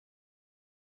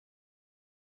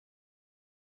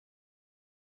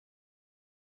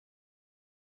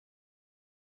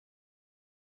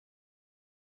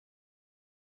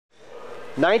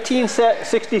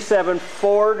1967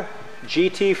 Ford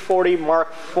GT40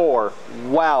 Mark IV.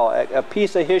 Wow, a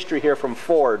piece of history here from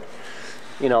Ford.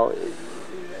 You know,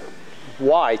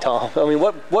 why, Tom? I mean,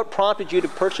 what prompted you to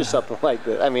purchase something like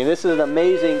this? I mean, this is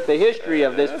amazing, the history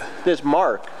of this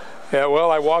mark. Yeah,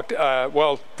 well, I walked,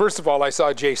 well, first of all, I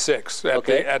saw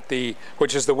J6 at the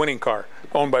which is the winning car,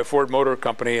 owned by Ford Motor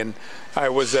Company, and I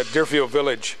was at Deerfield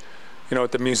Village, you know,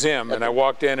 at the museum, and I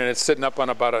walked in, and it's sitting up on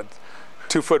about a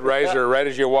 2-foot riser right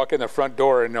as you walk in the front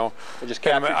door, and you know, it just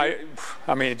captured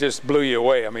I mean, it just blew you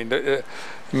away. I mean, it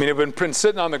had been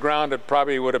sitting on the ground, it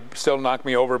probably would have still knocked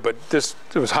me over, but it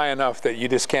was high enough that you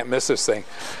just can't miss this thing.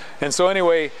 And so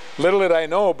anyway, little did I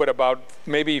know, but about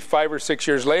maybe 5 or 6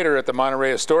 years later at the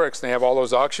Monterey Historics, they have all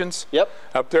those auctions. Yep.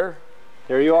 Up there.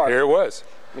 Here you are. Here it was.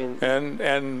 I mean,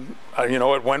 and you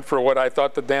know, it went for what I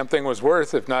thought the damn thing was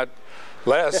worth, if not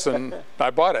less, and I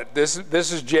bought it. This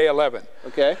is J11.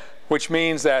 Okay. Which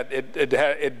means that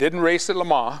it didn't race at Le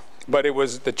Mans, but it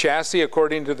was the chassis,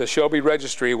 according to the Shelby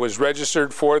registry, was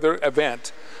registered for the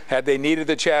event. Had they needed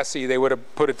the chassis, they would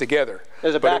have put it together.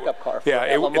 There's a backup car.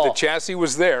 Yeah, the chassis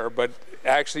was there, but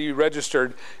actually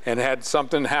registered, and had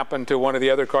something happen to one of the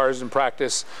other cars in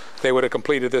practice, they would have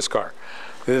completed this car.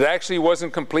 It actually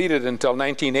wasn't completed until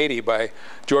 1980 by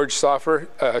George Soffer,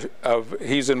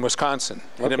 he's in Wisconsin.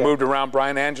 And it moved around.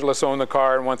 Brian Angelis owned the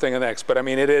car and one thing and the next. But I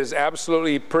mean, it is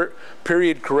absolutely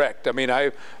period correct. I mean,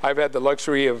 I've had the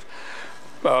luxury of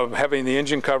having the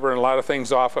engine cover and a lot of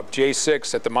things off of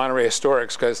J6 at the Monterey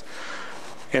Historics, because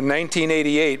in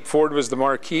 1988, Ford was the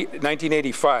marquee,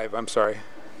 1985, I'm sorry.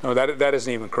 No, that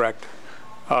isn't even correct.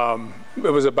 It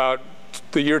was about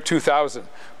the year 2000.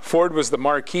 Ford was the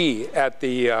marquee at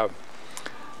the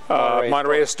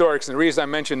Monterey Historics, and the reason I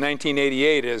mentioned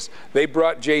 1988 is they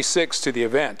brought J6 to the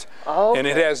event, and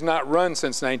it has not run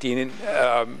since from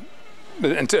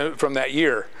that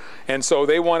year. And so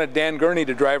they wanted Dan Gurney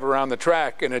to drive around the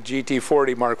track in a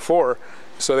GT40 Mark IV,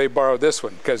 so they borrowed this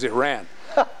one because it ran.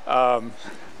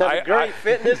 Did Gurney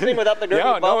fit in this thing without the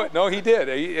Gurney bubble? No, he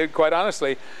did, quite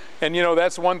honestly. And you know,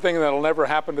 that's one thing that'll never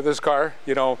happen to this car.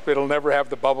 You know, it'll never have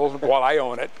the bubble while I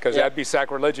own it, because that'd be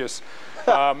sacrilegious.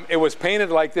 It was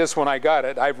painted like this when I got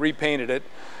it. I've repainted it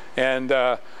and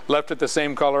left it the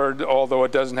same color, although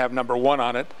it doesn't have number 1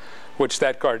 on it, which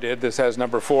that car did. This has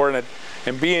number 4 in it.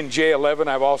 And being J11,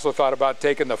 I've also thought about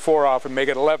taking the 4 off and make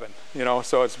it 11. You know,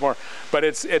 so it's more. But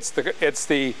it's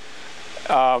the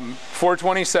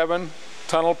 427.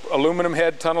 Aluminum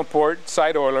head tunnel port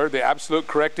side oiler. The absolute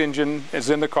correct engine is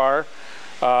in the car.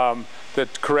 The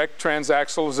correct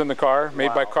transaxle is in the car,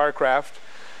 made by Carcraft.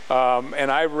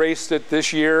 And I raced it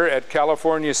this year at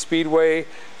California Speedway,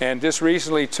 and just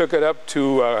recently took it up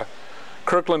to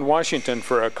Kirkland, Washington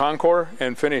for a concours,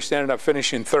 and ended up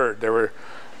finishing 3rd.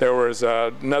 There was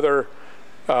another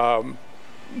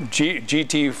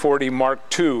GT40 Mark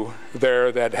II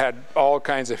there that had all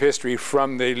kinds of history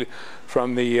from the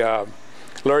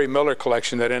Larry Miller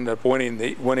collection that ended up winning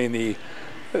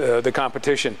the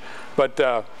competition.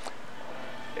 But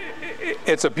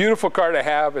it's a beautiful car to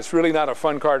have. It's really not a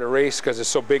fun car to race because it's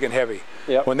so big and heavy.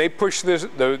 Yep. When they pushed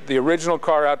the original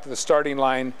car out to the starting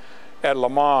line at Le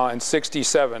Mans in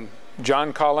 '67,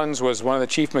 John Collins was one of the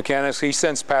chief mechanics. He's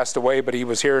since passed away, but he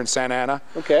was here in Santa Ana.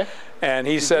 Okay. And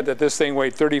he said that this thing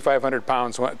weighed 3,500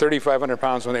 pounds. 3,500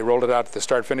 pounds when they rolled it out to the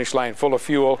start-finish line, full of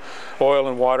fuel, oil,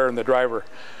 and water, and the driver.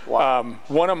 Wow.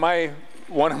 One of my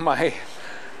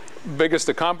biggest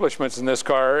accomplishments in this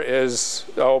car is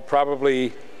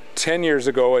probably 10 years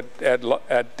ago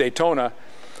at Daytona.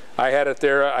 I had it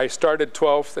there. I started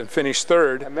 12th and finished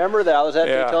 3rd. I remember that. I was at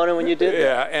Daytona when you did that.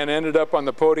 Yeah, and ended up on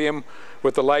the podium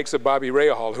with the likes of Bobby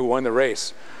Rahal, who won the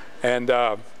race. And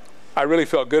I really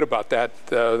felt good about that,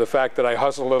 the fact that I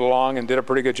hustled it along and did a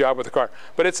pretty good job with the car.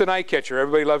 But it's an eye catcher.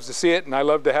 Everybody loves to see it, and I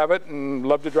love to have it and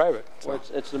love to drive it. So. Well,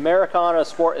 it's Americana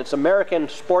sport. It's American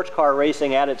sports car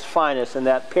racing at its finest in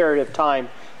that period of time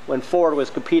when Ford was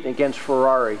competing against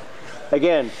Ferrari.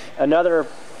 Again, another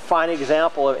fine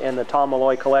example in the Tom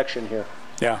Malloy collection here.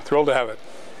 Yeah, thrilled to have it.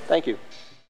 Thank you.